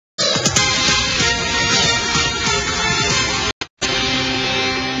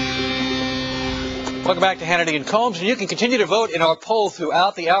Welcome back to Hannity Colmes, and you can continue to vote in our poll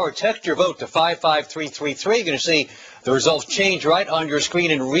throughout the hour. Text your vote to 55333. You're going to see the results change right on your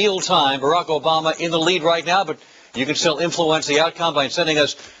screen in real time. Barack Obama in the lead right now, but you can still influence the outcome by sending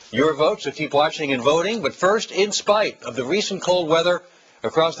us your vote, so keep watching and voting. But first, in spite of the recent cold weather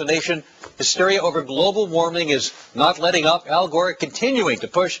across the nation, hysteria over global warming is not letting up. Al Gore continuing to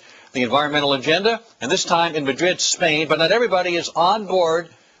push the environmental agenda, and this time in Madrid, Spain. But not everybody is on board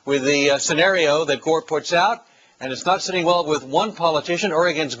with the scenario that Gore puts out, and it's not sitting well with one politician.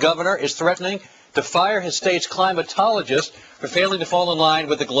 Oregon's governor is threatening to fire his state's climatologist for failing to fall in line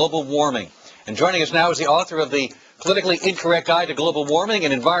with the global warming. And joining us now is the author of the Politically Incorrect Guide to Global Warming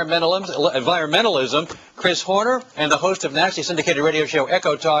and Environmentalism, Chris Horner, and the host of nationally syndicated radio show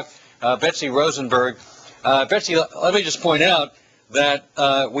Echo Talk, Betsy Rosenberg. Betsy, let me just point out that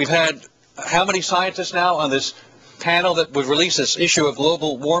we've had how many scientists now on this panel that would release this issue of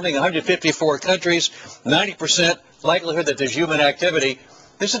global warming? 154 countries, 90% likelihood that there's human activity.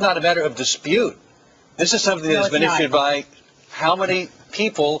 This is not a matter of dispute. This is something that has been issued by how many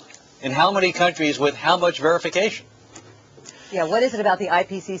people in how many countries with how much verification? Yeah, what is it about the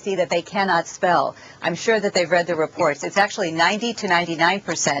IPCC that they cannot spell? I'm sure that they've read the reports. It's actually 90 to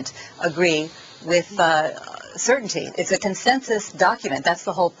 99% agree with certainty. It's a consensus document. That's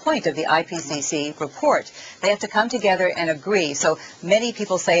the whole point of the IPCC report. They have to come together and agree. So many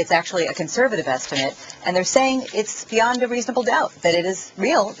people say it's actually a conservative estimate, and they're saying it's beyond a reasonable doubt that it is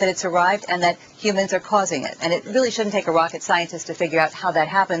real, that it's arrived, and that humans are causing it. And it really shouldn't take a rocket scientist to figure out how that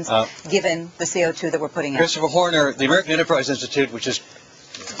happens, given the CO2 that we're putting out. Christopher Horner, the American Enterprise Institute, which is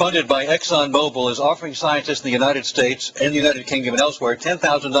funded by ExxonMobil, is offering scientists in the United States and the United Kingdom and elsewhere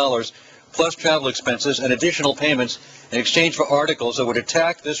 $10,000 plus travel expenses and additional payments in exchange for articles that would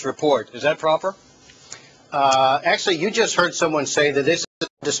attack this report. Is that proper? Actually, you just heard someone say that this is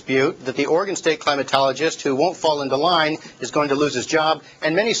a dispute, that the Oregon State climatologist who won't fall into line is going to lose his job,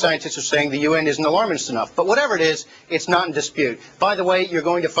 and many scientists are saying the UN isn't alarmist enough. But whatever it is, it's not in dispute. By the way, you're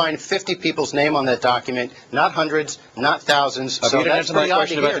going to find 50 people's name on that document, not hundreds, not thousands. So that's pretty odd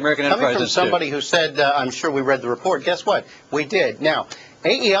to hear. Coming from somebody who said, I'm sure we read the report, guess what? We did. Now,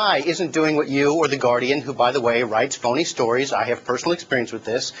 AEI isn't doing what you or The Guardian, who, by the way, writes phony stories, I have personal experience with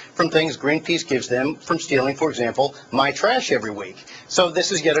this, from things Greenpeace gives them from stealing, for example, my trash every week. So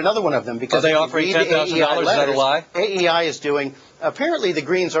this is yet another one of them. Because are they offering $10,000? Is that a lie? AEI is doing... Apparently, the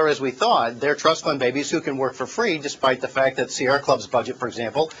Greens are as we thought. They're trust fund babies who can work for free, despite the fact that Sierra Club's budget, for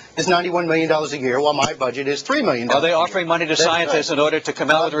example, is $91 million a year, while my budget is $3 million. Are they offering money to scientists in order to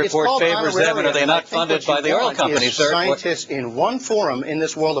come out with a report favors them, and are they not funded by the oil companies, sir? Scientists in one forum in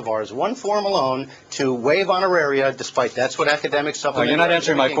this world of ours, one forum alone, to waive honoraria, despite that's what academics supplement. You're not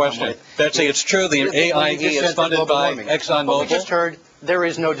answering my question. Betsy, it's true the AIE is funded by ExxonMobil. We just heard there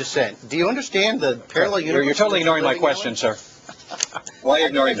is no dissent. Do you understand the parallel universe? You're totally ignoring my question, sir. Why are you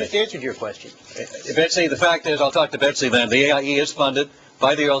ignoring me? I just answered your question. Betsy, the fact is, I'll talk to Betsy then, the AIE is funded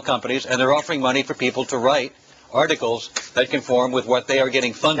by the oil companies, and they're offering money for people to write articles that conform with what they are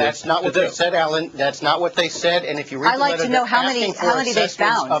getting funded. That's not what they said, Alan. That's not what they said. And if you read I'd like to know how many they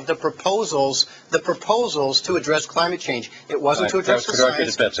found of the proposals to address climate change. It wasn't to address the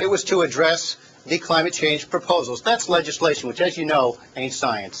science. It was to address the climate change proposals. That's legislation, which, as you know, ain't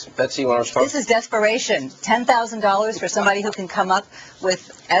science. Betsy, you want to respond? This is desperation. $10,000 for somebody who can come up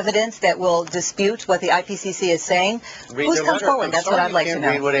with evidence that will dispute what the IPCC is saying. Who's come forward? That's what I'd like to know.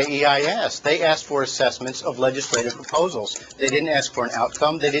 Read what AEI asked. They asked for assessments of legislative proposals. They didn't ask for an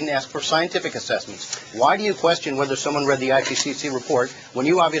outcome. They didn't ask for scientific assessments. Why do you question whether someone read the IPCC report when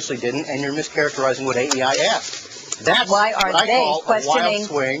you obviously didn't, and you're mischaracterizing what AEI asked? That's why are they questioning?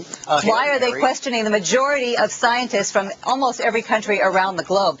 Why are they questioning the majority of scientists from almost every country around the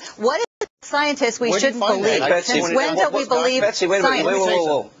globe? What is it, scientists we shouldn't believe? Since when do we believe Betsy, wait,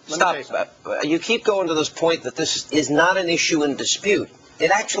 whoa. Stop. You keep going to this point that this is not an issue in dispute. It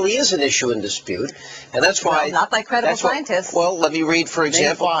actually is an issue in dispute, and that's why. Well, not by credible scientists. Well, let me read, for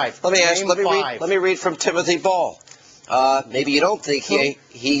example. Let me read from Timothy Ball. Maybe you don't think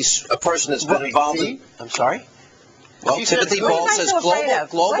he's a person that's been involved in. I'm sorry. Well, Timothy Ball says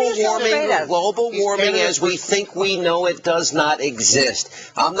global warming as we think we know it does not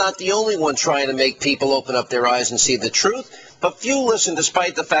exist. I'm not the only one trying to make people open up their eyes and see the truth, but few listen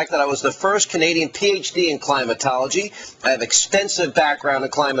despite the fact that I was the first Canadian PhD in climatology. I have extensive background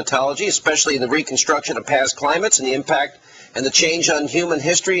in climatology, especially in the reconstruction of past climates and the impact and the change on human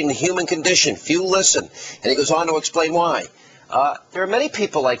history and the human condition. Few listen. And he goes on to explain why. There are many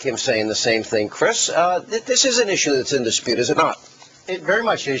people like him saying the same thing, Chris. This is an issue that's in dispute, is it not? It very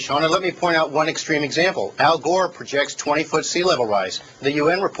much is, Sean, and let me point out one extreme example. Al Gore projects 20-foot sea level rise. The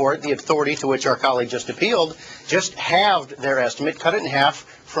UN report, the authority to which our colleague just appealed, just halved their estimate, cut it in half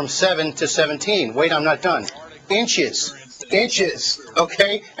from 7 to 17. Wait, I'm not done. Inches. Inches,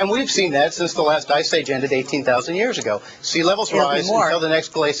 okay? And we've seen that since the last ice age ended 18,000 years ago. Sea levels rise until the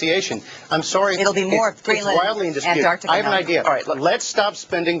next glaciation. I'm sorry. It'll be more. It's wildly in dispute. Antarctica. I have an idea. All right, let's stop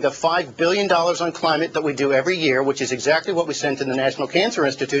spending the $5 billion on climate that we do every year, which is exactly what we sent to the National Cancer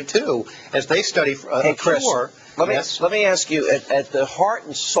Institute, too, as they study a cure. Let me ask you, at the heart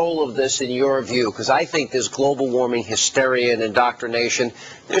and soul of this, in your view, because I think there's global warming hysteria and indoctrination.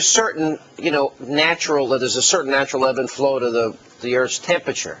 There's certain, there's a certain natural ebb and flow to the Earth's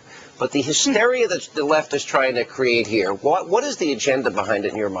temperature. But the hysteria that the left is trying to create here, what is the agenda behind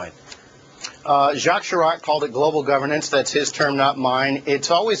it in your mind? Jacques Chirac called it global governance. That's his term, not mine. It's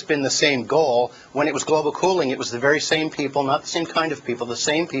always been the same goal. When it was global cooling, it was the very same people, not the same kind of people, the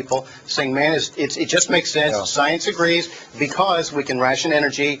same people saying, man, it just makes sense. Yeah. Science agrees because we can ration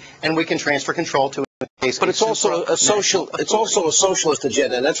energy and we can transfer control to a case. But it's also a socialist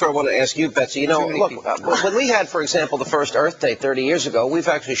agenda, and that's where I want to ask you, Betsy. Look, when we had, for example, the first Earth Day 30 years ago, we've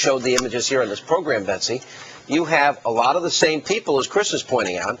actually showed the images here on this program, Betsy. You have a lot of the same people, as Chris is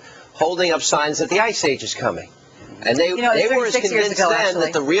pointing out, holding up signs that the ice age is coming. And they were as convinced then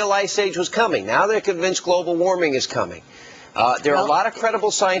that the real ice age was coming. Now they're convinced global warming is coming. There are a lot of credible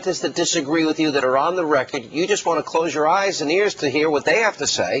scientists that disagree with you that are on the record. You just want to close your eyes and ears to hear what they have to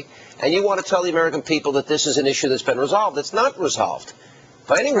say, and you want to tell the American people that this is an issue that's been resolved. It's not resolved.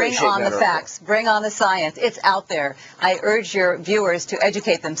 Bring on the facts. Bring on the science. It's out there. I urge your viewers to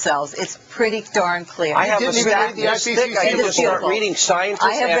educate themselves. It's pretty darn clear. I have a stack this thick. I can just start reading scientists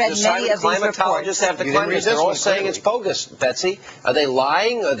after scientists, climatologists after climatologists. They're all saying it's bogus, Betsy. Are they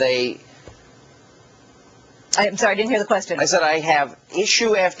lying? Are they... I'm sorry, I didn't hear the question. I said I have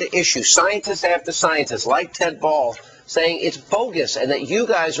issue after issue, scientist after scientist, like Ted Ball, saying it's bogus and that you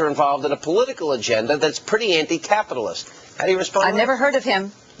guys are involved in a political agenda that's pretty anti-capitalist. How do you respond to that? I've never heard of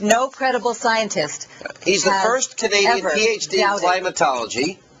him. No credible scientist. He's the first Canadian PhD in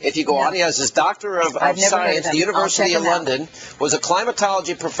climatology. If you go on, he has his Doctor of Science at the University of London, was a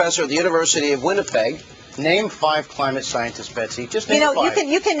climatology professor at the University of Winnipeg. Name 5 climate scientists, Betsy. Just name 5.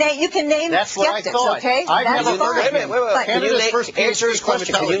 You can name That's what skeptics, I thought. okay? I've never heard of him. Wait. Can you answer his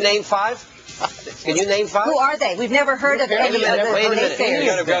question? Can you name 5? Can you name 5? Who are they? We've never heard of any of the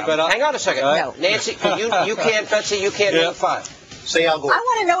naysayers. Hang on a second. No. Nancy, you can't, Betsy, you can't name 5. Say Al Gore. I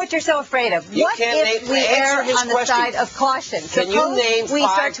want to know what you're so afraid of. What if we err on the side of caution? Suppose we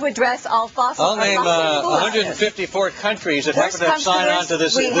start to address all fossil I'll name 154 countries that happen to sign on to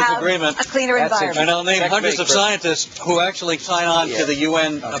this agreement. A cleaner environment. And I'll name hundreds of scientists who actually sign on to the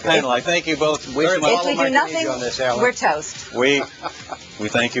UN panel. I thank you both very much. If we do nothing, we're toast. We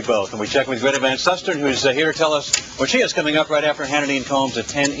thank you both. And we check with Greta Van Susteren, who's here to tell us what she has coming up right after Hannity and Colmes at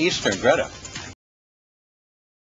 10 Eastern. Greta.